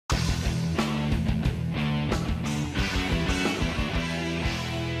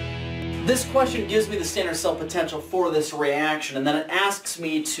This question gives me the standard cell potential for this reaction, and then it asks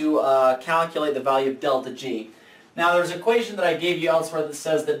me to calculate the value of delta G. Now there's an equation that I gave you elsewhere that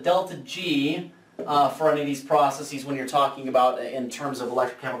says that delta G for any of these processes when you're talking about in terms of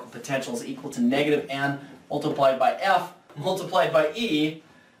electrochemical potential is equal to negative N multiplied by F multiplied by E,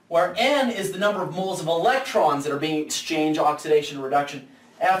 where N is the number of moles of electrons that are being exchanged, oxidation, and reduction.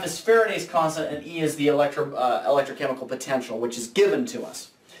 F is Faraday's constant, and E is the electrochemical potential, which is given to us.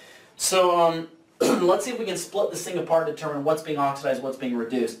 So let's see if we can split this thing apart and determine what's being oxidized, what's being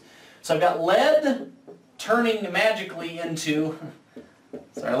reduced. So I've got lead turning magically into,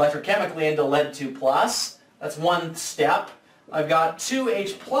 electrochemically into lead 2+. That's one step. I've got two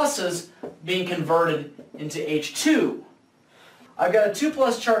H pluses being converted into H2. I've got a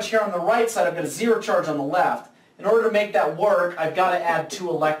 2+ charge here on the right side. I've got a 0 charge on the left. In order to make that work, I've got to add 2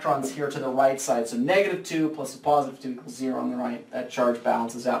 electrons here to the right side. So -2 plus a +2 equals 0 on the right. That charge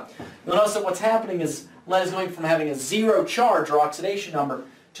balances out. You'll notice that what's happening is lead is going from having a 0 charge or oxidation number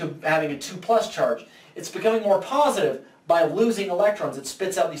to having a 2+ charge. It's becoming more positive by losing electrons. It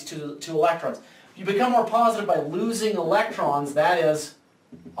spits out these two electrons. If you become more positive by losing electrons, that is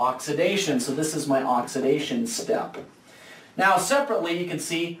oxidation. So this is my oxidation step. Now separately, you can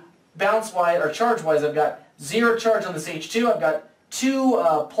see bounce-wise or charge-wise, I've got 0 charge on this H2. I've got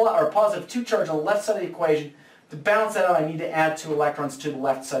positive 2 charge on the left side of the equation. To balance that out, I need to add 2 electrons to the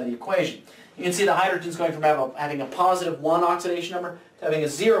left side of the equation. You can see the hydrogen's going from having a +1 oxidation number to having a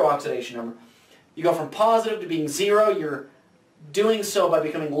 0 oxidation number. You go from positive to being 0. You're doing so by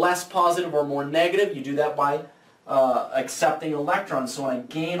becoming less positive or more negative. You do that by accepting electrons. So when I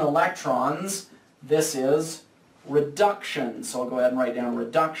gain electrons, this is reduction. So I'll go ahead and write down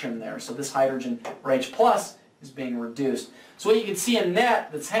reduction there. So this hydrogen, or H+, is being reduced. So what you can see in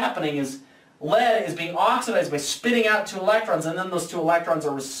net that's happening is lead is being oxidized by spitting out 2 electrons, and then those 2 electrons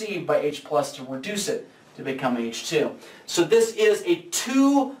are received by H+ to reduce it to become H2. So this is a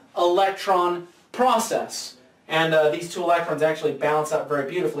 2-electron process. And these 2 electrons actually balance out very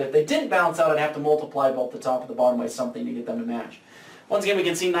beautifully. If they didn't balance out, I'd have to multiply both the top and the bottom by something to get them to match. Once again, we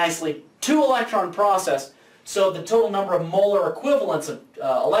can see nicely 2-electron process. So the total number of molar equivalents of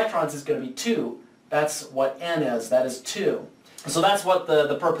electrons is going to be 2. That's what N is. That is 2. So that's what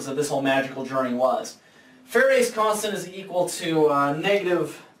the purpose of this whole magical journey was. Faraday's constant is equal to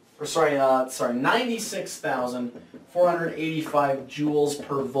 96,485 joules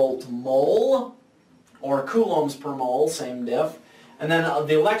per volt mole, or coulombs per mole, same diff. And then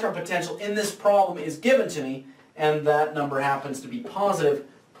the electron potential in this problem is given to me, and that number happens to be positive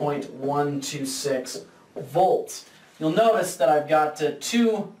 0.126 volts. You'll notice that I've got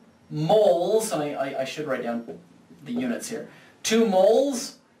 2 moles, and I should write down the units here. 2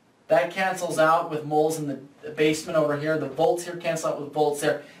 moles, that cancels out with moles in the basement over here. The volts here cancel out with volts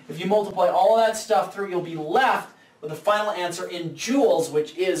there. If you multiply all of that stuff through, you'll be left with a final answer in joules,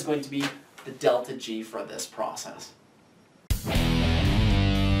 which is going to be the delta G for this process.